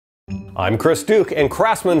I'm Chris Duke, and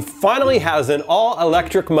Craftsman finally has an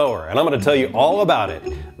all-electric mower, and I'm going to tell you all about it.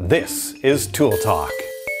 This is Tool Talk.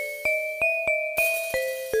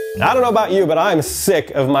 I don't know about you, but I'm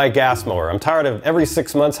sick of my gas mower. I'm tired of every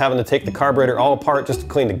 6 months having to take the carburetor all apart just to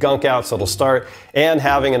clean the gunk out so it'll start, and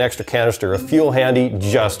having an extra canister of fuel handy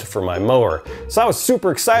just for my mower. So I was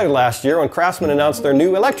super excited last year when Craftsman announced their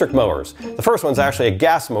new electric mowers. The first one's actually a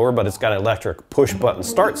gas mower, but it's got an electric push button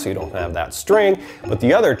start so you don't have that string. But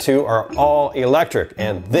the other two are all electric,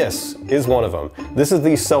 and this is one of them. This is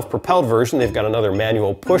the self-propelled version. They've got another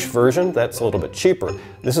manual push version that's a little bit cheaper.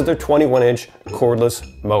 This is their 21-inch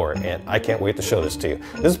cordless mower, and I can't wait to show this to you.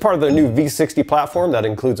 This is part of their new V60 platform that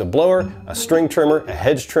includes a blower, a string trimmer, a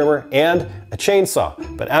hedge trimmer, and a chainsaw.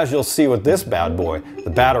 But as you'll see with this bad boy,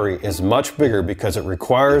 the battery is much bigger because it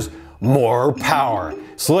requires more power.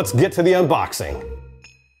 So let's get to the unboxing.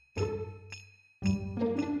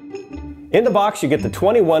 In the box, you get the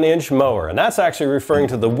 21-inch mower, and that's actually referring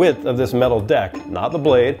to the width of this metal deck, not the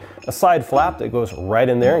blade. A side flap that goes right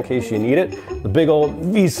in there in case you need it. The big old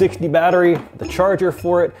V60 battery, the charger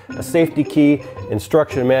for it, a safety key,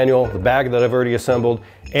 instruction manual, the bag that I've already assembled,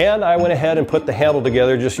 and I went ahead and put the handle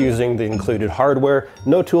together just using the included hardware.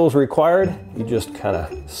 No tools required, you just kind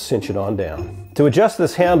of cinch it on down. To adjust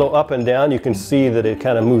this handle up and down, you can see that it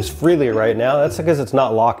kind of moves freely right now. That's because it's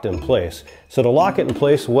not locked in place. So to lock it in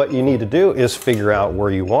place, what you need to do is figure out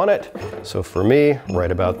where you want it. So for me, right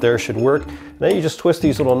about there should work. Then you just twist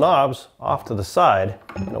these little knobs off to the side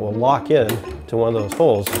and it will lock in to one of those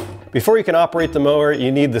holes. Before you can operate the mower, you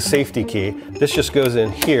need the safety key. This just goes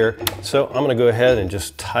in here. So I'm gonna go ahead and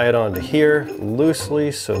just tie it onto here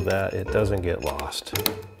loosely so that it doesn't get lost.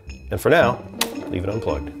 And for now, leave it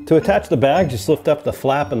unplugged. To attach the bag, just lift up the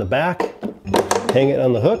flap in the back, hang it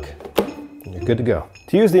on the hook, and you're good to go.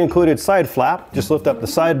 To use the included side flap, just lift up the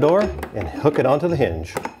side door and hook it onto the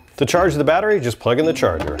hinge. To charge the battery, just plug in the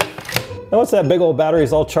charger. Now once that big old battery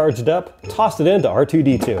is all charged up, toss it into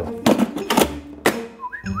R2-D2.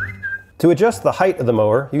 To adjust the height of the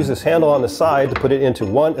mower, use this handle on the side to put it into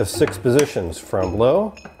one of 6 positions, from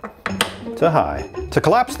low to high. To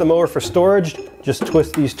collapse the mower for storage, just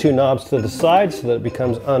twist these 2 knobs to the side so that it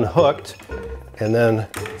becomes unhooked, and then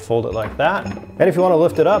fold it like that. And if you want to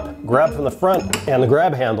lift it up, grab from the front and the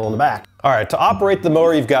grab handle in the back. All right, to operate the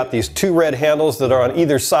mower, you've got these 2 red handles that are on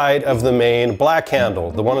either side of the main black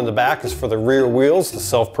handle. The one in the back is for the rear wheels, the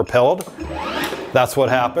self-propelled. That's what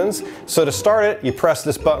happens. So to start it, you press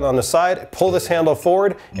this button on the side, pull this handle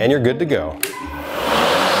forward, and you're good to go.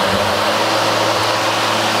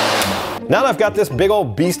 Now that I've got this big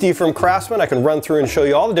old beastie from Craftsman, I can run through and show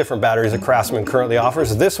you all the different batteries that Craftsman currently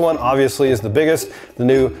offers. This one obviously is the biggest, the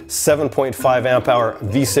new 7.5 amp hour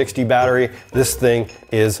V60 battery. This thing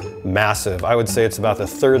is massive. I would say it's about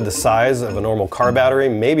 1/3 the size of a normal car battery,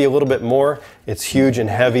 maybe a little bit more. It's huge and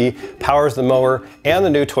heavy, powers the mower and the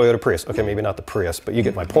new Toyota Prius. Okay, maybe not the Prius, but you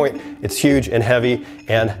get my point. It's huge and heavy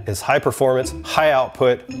and is high performance, high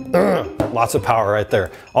output, lots of power right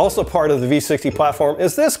there. Also part of the V60 platform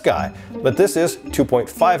is this guy, but this is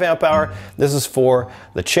 2.5 amp hour. This is for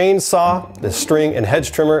the chainsaw, the string and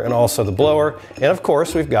hedge trimmer, and also the blower. And of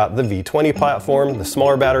course, we've got the V20 platform, the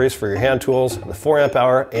smaller batteries for your hand tools, the 4 amp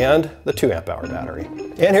hour and the 2 amp hour battery.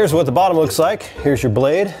 And here's what the bottom looks like. Here's your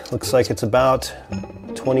blade. Looks like it's about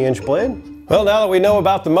 20-inch blade. Well, now that we know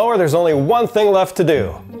about the mower, there's only one thing left to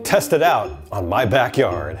do. Test it out on my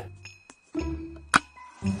backyard.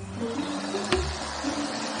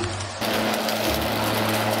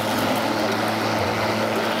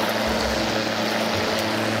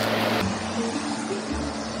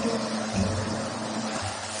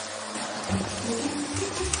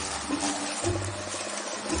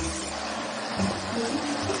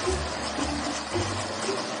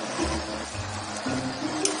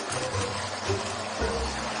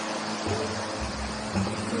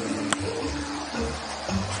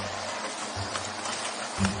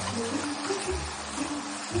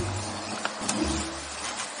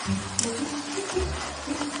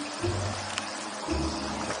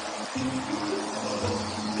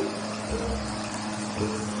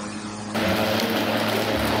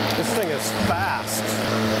 This thing is fast,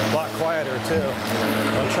 a lot quieter too.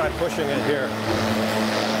 I'll try pushing it here.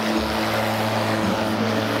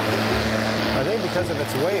 I think because of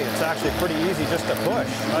its weight, it's actually pretty easy just to push.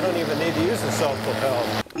 I don't even need to use the self-propelled.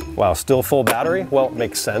 Wow, still full battery? Well, it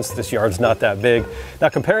makes sense. This yard's not that big. Now,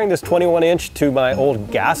 comparing this 21-inch to my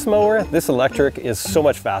old gas mower, this electric is so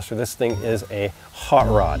much faster. This thing is a hot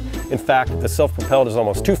rod. In fact, the self-propelled is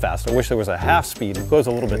almost too fast. I wish there was a half speed. It goes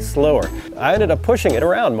a little bit slower. I ended up pushing it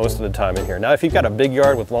around most of the time in here. Now, if you've got a big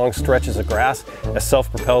yard with long stretches of grass, a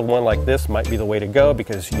self-propelled one like this might be the way to go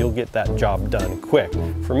because you'll get that job done quick.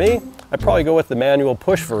 For me, I'd probably go with the manual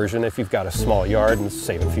push version if you've got a small yard and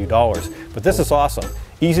save a few dollars. But this is awesome.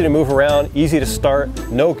 Easy to move around, easy to start,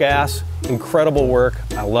 no gas, incredible work.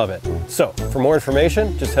 I love it. So for more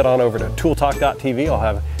information, just head on over to tooltalk.tv. I'll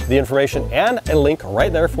have the information and a link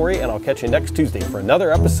right there for you, and I'll catch you next Tuesday for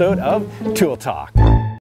another episode of Tool Talk.